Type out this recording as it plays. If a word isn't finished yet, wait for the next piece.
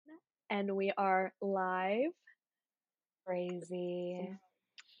and we are live. Crazy.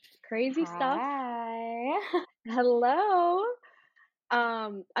 Crazy stuff. Hi. Hello.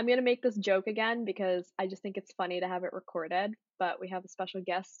 I'm gonna make this joke again because I just think it's funny to have it recorded, but we have a special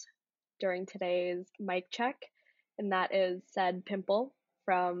guest during today's mic check, and that is said Pimple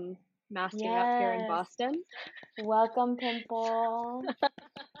from Masking Up here in Yes. Boston. Welcome, Pimple.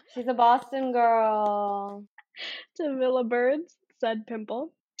 She's a Boston girl. To Villa Birds, said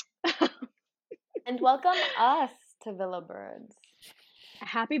Pimple. And welcome us to Villa Birds.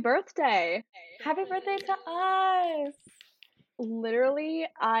 Happy birthday. Happy birthday to us. Literally,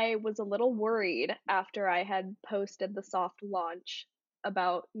 I was a little worried after I had posted the soft launch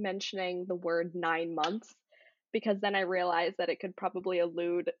about mentioning the word 9 months, because then I realized that it could probably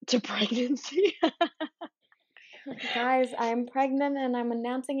allude to pregnancy. Guys, I'm pregnant and I'm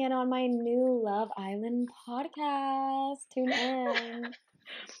announcing it on my new Love Island podcast. Tune in.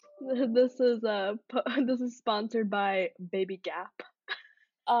 This is sponsored by Baby Gap.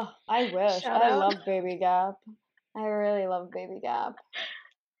 Oh, I wish. Shout I out. love Baby Gap. I really love Baby Gap.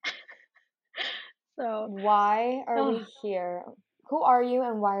 So, Why are we oh, here? Who are you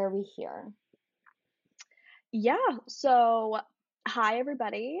and why are we here? yeah. So, hi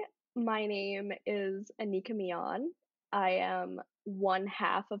everybody. My name is Anika Mion. I am one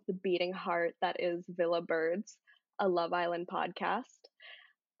half of the beating heart that is Villa Birds, a Love Island podcast.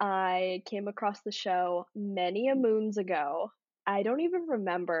 I came across the show many a moons ago. I don't even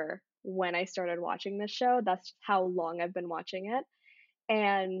remember when I started watching this show. That's how long I've been watching it.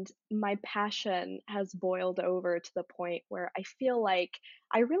 And my passion has boiled over to the point where I feel like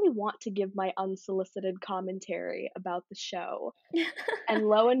I really want to give my unsolicited commentary about the show. And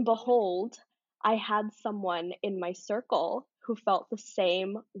lo and behold, I had someone in my circle who felt the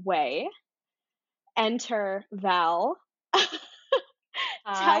same way. Enter Val. Tell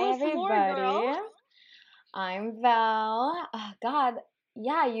Hi, us more, girl. everybody. I'm Val. God,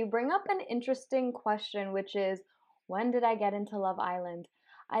 yeah, you bring up an interesting question, which is when did I get into Love Island?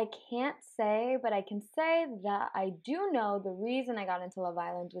 I can't say, but I can say that I do know the reason I got into Love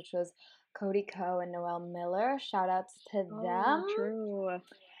Island, which was Cody Ko and Noelle Miller. Shout outs to Oh, them. true.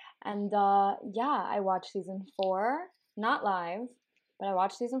 And yeah, I watched season 4, not live, but I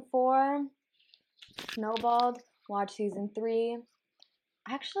watched season 4, snowballed, watched season 3.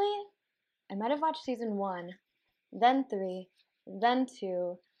 Actually, I might have watched season 1, then 3, then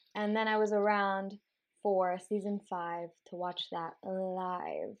 2, and then I was around for season 5 to watch that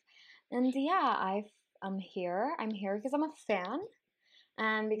live. And yeah, I'm here. I'm here because I'm a fan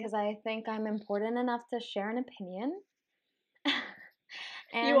and Yep. because I think I'm important enough to share an opinion. You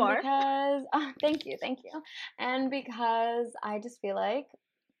And are. because, thank you. And because I just feel like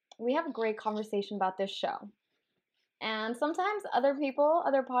we have a great conversation about this show. And sometimes other people,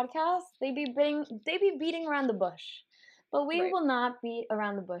 other podcasts, they be beating around the bush. But we Right. will not beat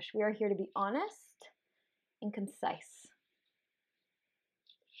around the bush. We are here to be honest and concise.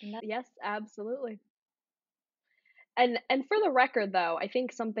 And Yes, absolutely. And for the record though, I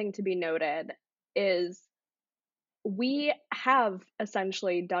think something to be noted is we have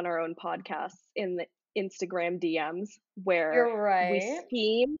essentially done our own podcasts in the Instagram DMs where you're we right.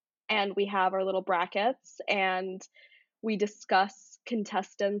 scheme and we have our little brackets and we discuss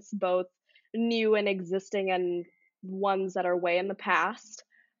contestants, both new and existing and ones that are way in the past.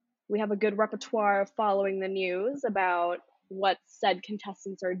 We have a good repertoire of following the news about what said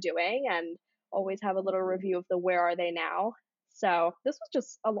contestants are doing and always have a little review of the where are they now. So this was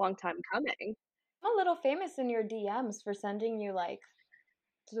just a long time coming. I'm a little famous in your DMs for sending you like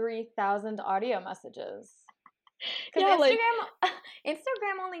 3,000 audio messages. Because Yeah, like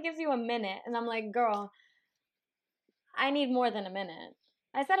Instagram only gives you a minute, and I'm like, girl, I need more than a minute.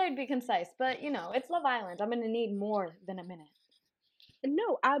 I said I'd be concise, but it's Love Island. I'm gonna need more than a minute.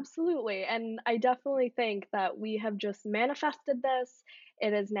 no, absolutely. And I definitely think that we have just manifested this.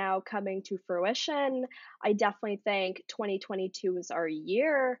 It is now coming to fruition. I definitely think 2022 is our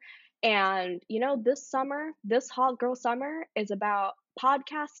year. And, this summer, this hot girl summer is about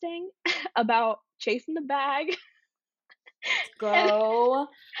podcasting, about chasing the bag, and, Go.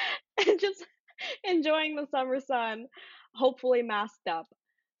 and just enjoying the summer sun, hopefully masked up.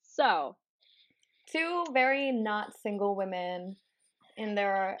 So, Two very not single women in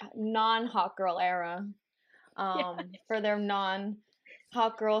their non-hot girl era, yeah. for their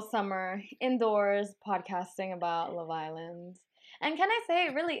non-hot girl summer indoors podcasting about Love Island. And can I say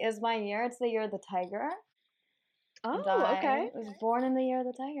it really is my year? It's the year of the tiger. And Oh, okay. I was born in the year of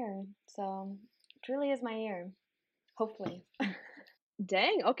the tiger. So it truly is my year. Hopefully.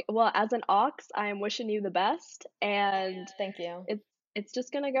 Dang. Okay. Well, as an ox, I am wishing you the best, and Thank you. it's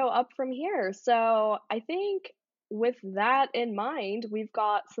just gonna go up from here. So I think with that in mind, we've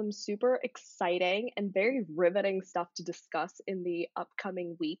got some super exciting and very riveting stuff to discuss in the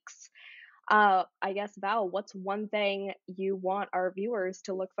upcoming weeks. I guess, Val, what's one thing you want our viewers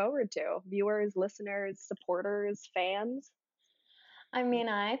to look forward to? Viewers, listeners, supporters, fans? I mean,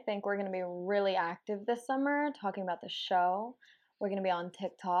 I think we're going to be really active this summer talking about the show. We're going to be on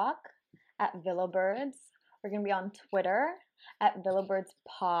TikTok at Villabirds. We're going to be on Twitter at Villabirds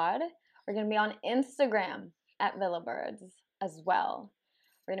Pod. We're going to be on Instagram at Villabirds as well.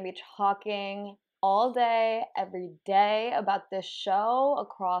 We're going to be talking all day, every day about this show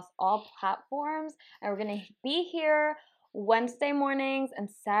across all platforms. And we're going to be here Wednesday mornings and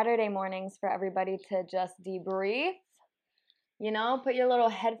Saturday mornings for everybody to just debrief. Put your little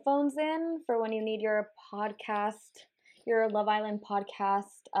headphones in for when you need your podcast, your Love Island podcast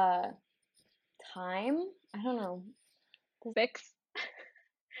time. I don't know. Fix.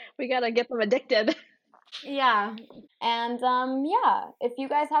 We gotta get them addicted. Yeah. And yeah, if you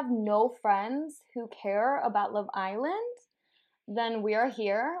guys have no friends who care about Love Island, then we are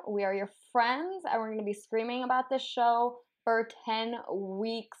here. We are your friends, and we're going to be screaming about this show for 10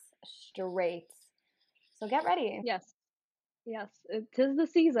 weeks straight. So get ready. Yes. Yes, it is the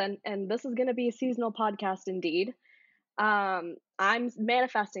season, and this is gonna be a seasonal podcast indeed. I'm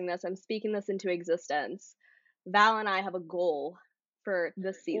manifesting this, I'm speaking this into existence. Val and I have a goal for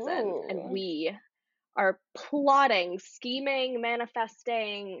this season, and Ooh. we are plotting, scheming,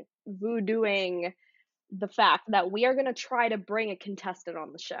 manifesting, voodooing the fact that we are going to try to bring a contestant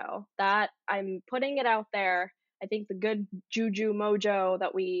on the show. That I'm putting it out there. I think the good juju mojo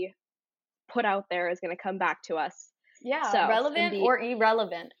that we put out there is going to come back to us. Yeah, So it's going to relevant be, or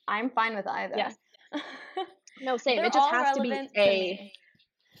irrelevant. I'm fine with yes, either. no, same. They're It just all has to be relevant to a, me.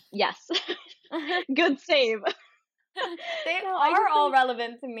 yes, good save. They No, I are just all think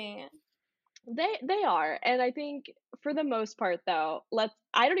relevant to me. they are, and I think for the most part, though,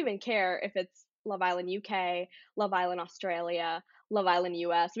 I don't even care if it's Love Island UK, Love Island Australia, Love Island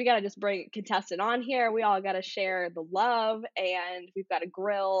US. We gotta just bring a contestant on here. We all gotta share the love, and we've got a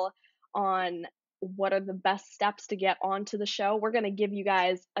grill on what are the best steps to get onto the show. We're gonna give you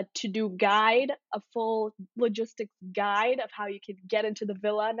guys a to-do guide, a full logistics guide of how you can get into the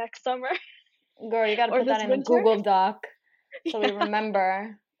villa next summer Girl, you gotta or put that this in a winter. Google Doc so we Yeah,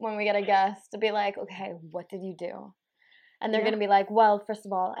 remember when we get a guest to be like, okay, what did you do? And they're yeah. gonna be like, well, first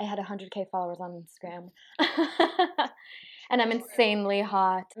of all, I had 100K followers on Instagram. And I'm insanely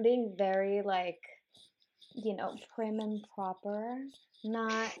hot. I'm being very like, prim and proper.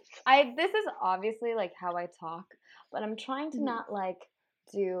 Not this is obviously like how I talk, but I'm trying to Mhm. not like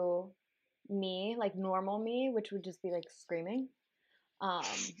do me, like normal me, which would just be like screaming,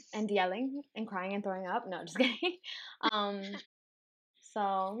 and yelling and crying and throwing up. No, just kidding. Um, so,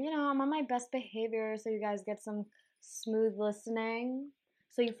 I'm on my best behavior so you guys get some smooth listening.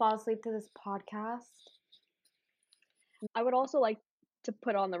 So you fall asleep to this podcast. I would also like to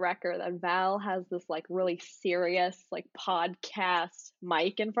put on the record that Val has this like really serious like podcast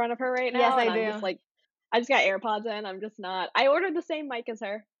mic in front of her right Yes, now, I and I'm just do. like, I just got AirPods in. I'm just not. I ordered the same mic as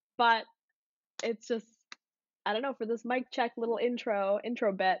her, but it's just I don't know for this mic check little intro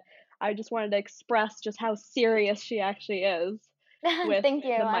bit. I just wanted to express just how serious she actually is with Thank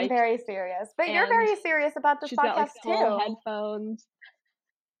you. the I'm mic, very serious. But you're and very serious about this she's got like podcast full too. headphones.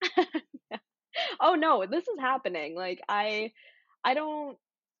 Oh no, this is happening. Like I don't.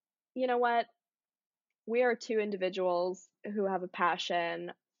 You know what? We are two individuals who have a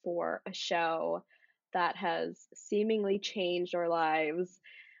passion for a show that has seemingly changed our lives,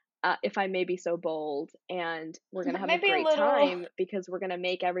 if I may be so bold. And we're going to have a Maybe a great little, time because we're going to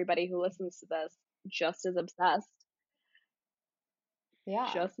make everybody who listens to this just as obsessed, yeah,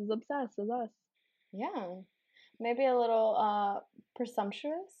 just as obsessed as us. yeah. Maybe a little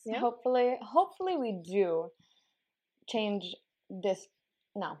presumptuous. Yeah. Hopefully we do change this.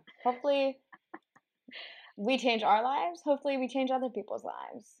 No, hopefully we change our lives. Hopefully we change other people's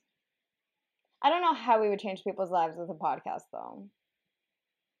lives. I don't know how we would change people's lives with a podcast though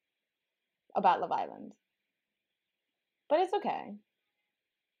about Love Island, but it's okay.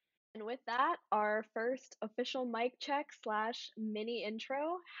 And with that, our first official mic check slash mini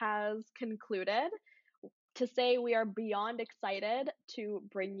intro has concluded. To say we are beyond excited to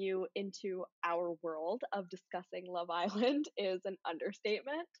bring you into our world of discussing Love Island is an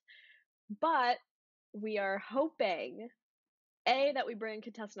understatement. But we are hoping, A, that we bring a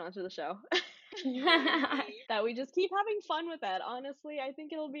contestant onto the show, that we just keep having fun with it. Honestly, I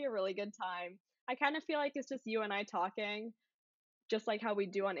think it'll be a really good time. I kind of feel like it's just you and I talking, just like how we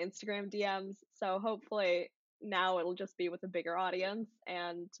do on Instagram DMs. So hopefully now it'll just be with a bigger audience,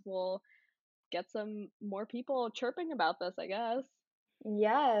 and we'll get some more people chirping about this, I guess.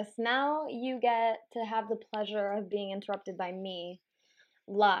 Yes, now you get to have the pleasure of being interrupted by me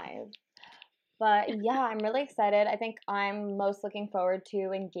live. But yeah, I'm really excited. I think I'm most looking forward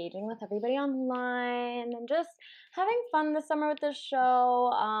to engaging with everybody online and just having fun this summer with this show.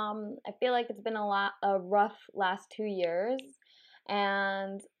 I feel like it's been a rough last 2 years,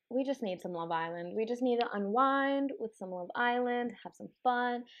 and we just need some Love Island. We just need to unwind with some Love Island, have some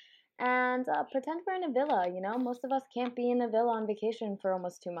fun, and pretend we're in a villa. You know, most of us can't be in a villa on vacation for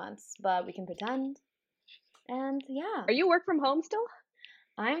almost 2 months, but we can pretend. And yeah, Are you work from home still?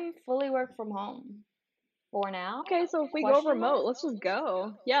 I'm fully work from home for now. Okay, so if we go Question mark? remote, let's just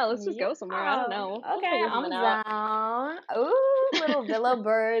go. Yeah, let's just go somewhere. I don't Yeah. know. We'll Okay, figure something I'm out. down. Ooh, little Villa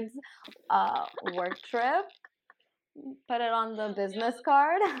Birds work trip. Put it on the business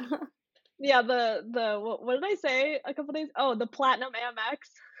card. Yeah, the what did I say a couple days? Oh, the Platinum Amex,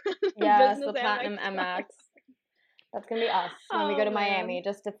 the Yes, business the Amex Platinum card. MX. That's gonna be us when we go Oh to man. Miami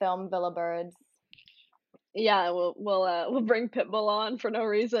just to film Villa Birds. Yeah, we'll bring Pitbull on for no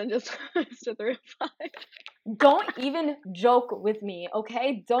reason, just just to 305. Don't even joke with me,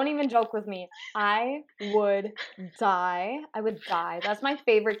 okay? Don't even joke with me. I would die. I would die. That's my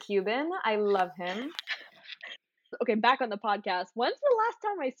favorite Cuban. I love him. Okay, back on the podcast. When's the last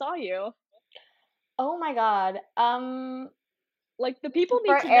time I saw you? Oh my God. Like the people need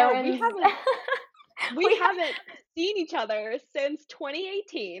For to know we errands. haven't we we have haven't seen each other since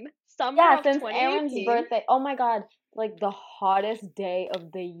 2018, summer Yeah, of since Aaron's 2018. birthday. Oh my God, like the hottest day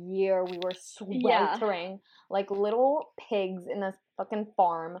of the year. We were Yeah, sweltering like little pigs in a fucking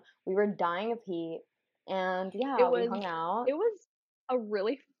farm. We were dying of heat. And it yeah, we was hung out. it was a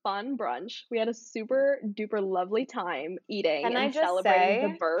really fun brunch. We had a super duper lovely time eating Can I and just celebrating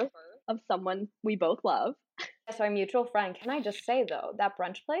the say, birth of someone we both love. yes, our mutual friend, can I just say though, that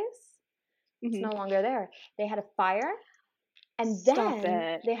brunch place, it's Mhm. no longer there. They had a fire, and Stop then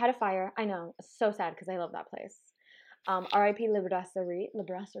it. they had a fire. I know, so sad because I love that place. R.I.P. Le Brasserie. Le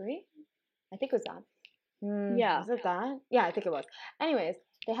Brasserie? I think it was that. Yeah. Was it that? Yeah, I think it was. Anyways,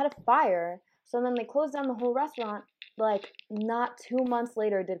 they had a fire, so then they closed down the whole restaurant. Like, not 2 months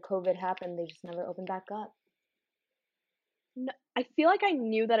later did COVID happen. They just never opened back up. I feel like I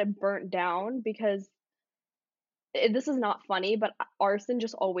knew that it burnt down because this is not funny, but arson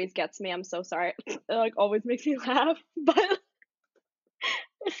just always gets me. I'm so sorry. It like always makes me laugh. But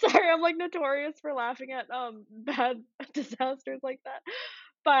sorry, I'm like notorious for laughing at bad disasters like that.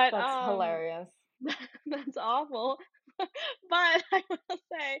 But That's hilarious. that's awful. But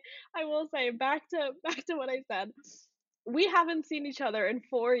I will say back to what I said. We haven't seen each other in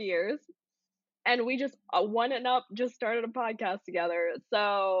 4 years, and we just one and up just started a podcast together.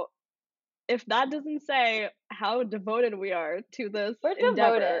 So if that doesn't say how devoted we are to this We're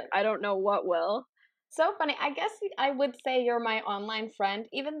endeavor, devoted. I don't know what will. So funny. I guess I would say you're my online friend,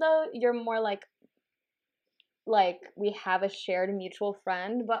 even though you're more like we have a shared mutual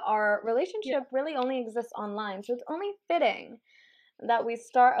friend, but our Yeah. relationship really only exists online. So it's only fitting that we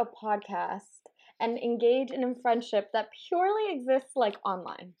start a podcast and engage in a friendship that purely exists like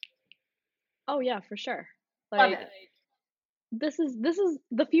online. Oh yeah, for sure. Love Like it. this is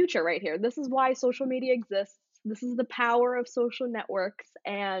the future right here. This is why social media exists. This is the power of social networks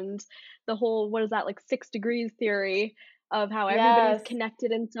and the whole what is that like 6 degrees theory of how everybody's Yes.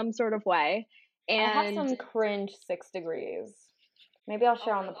 connected in some sort of way. I have And some cringe 6 degrees. Maybe I'll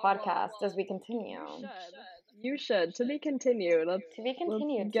share on the oh, podcast as we you continue. should. You should. To be continued. To be Let's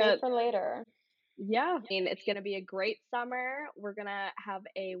continued. Save get for later. yeah. I mean, it's going to be a great summer. We're going to have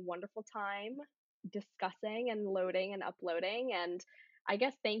a wonderful time discussing and loading and uploading. And I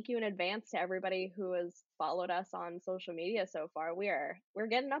guess thank you in advance to everybody who has followed us on social media so far. We're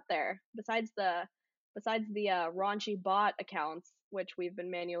getting up there. Besides the raunchy bot accounts, which we've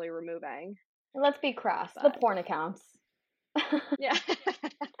been manually removing. Let's be crass. The But porn accounts. yeah.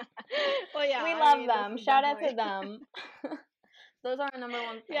 Well, yeah. We I love mean, this them. is Shout out to definitely them. Those are our number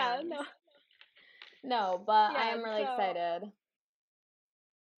one yeah. fans. No. No, but I Yeah. am really So excited.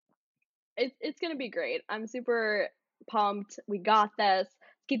 it's gonna be great. I'm super pumped. We got this.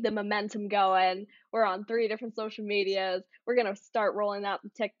 Keep the momentum going. We're on 3 different social medias. We're gonna start rolling out the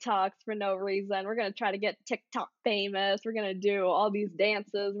TikToks for no reason. We're gonna try to get TikTok famous. We're gonna do all these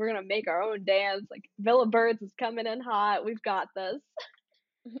dances. We're gonna make our own dance. Like Villa Birds is coming in hot. We've got this.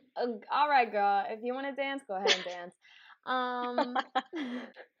 All right, girl. If you want to dance, go ahead and dance.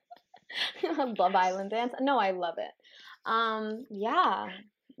 Love Island dance. No, I love it. Yeah.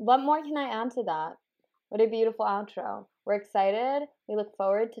 What more can I add to that? What a beautiful outro. We're excited. We look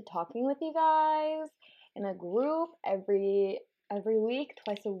forward to talking with you guys. in a group every week,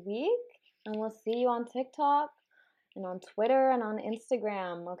 twice a week, and we'll see you on TikTok and on Twitter and on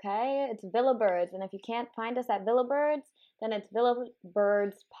Instagram, okay? It's Villa Birds, and if you can't find us at Villa Birds, then it's Villa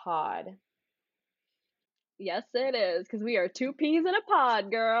Birds Pod. Yes, it is, because we are two peas in a pod,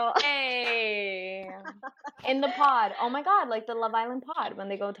 girl. Hey! In the pod. Oh my god, like the Love Island pod when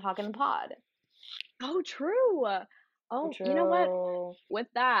they go talk in the pod. Oh, true. Oh, you know what? True. With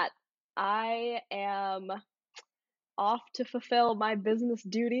that, I am off to fulfill my business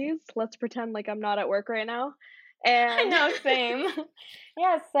duties. Let's pretend like I'm not at work right now. I And know, same.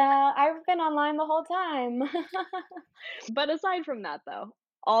 Yes, I've been online the whole time. but aside from that though,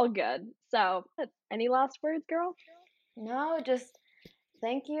 all good. So, any last words, girl? No, just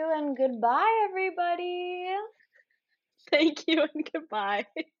thank you and goodbye, everybody. Thank you and goodbye.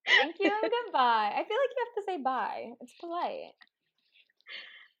 Thank you and goodbye. I feel like you have to say bye. It's polite.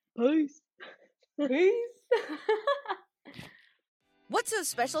 Peace. Peace. What's so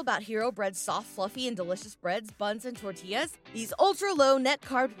special about Hero Bread's soft, fluffy, and delicious breads, buns, and tortillas? These ultra-low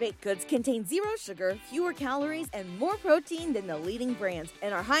net-carb baked goods contain zero sugar, fewer calories, and more protein than the leading brands,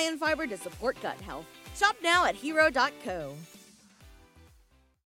 and are high in fiber to support gut health. Shop now at hero.co.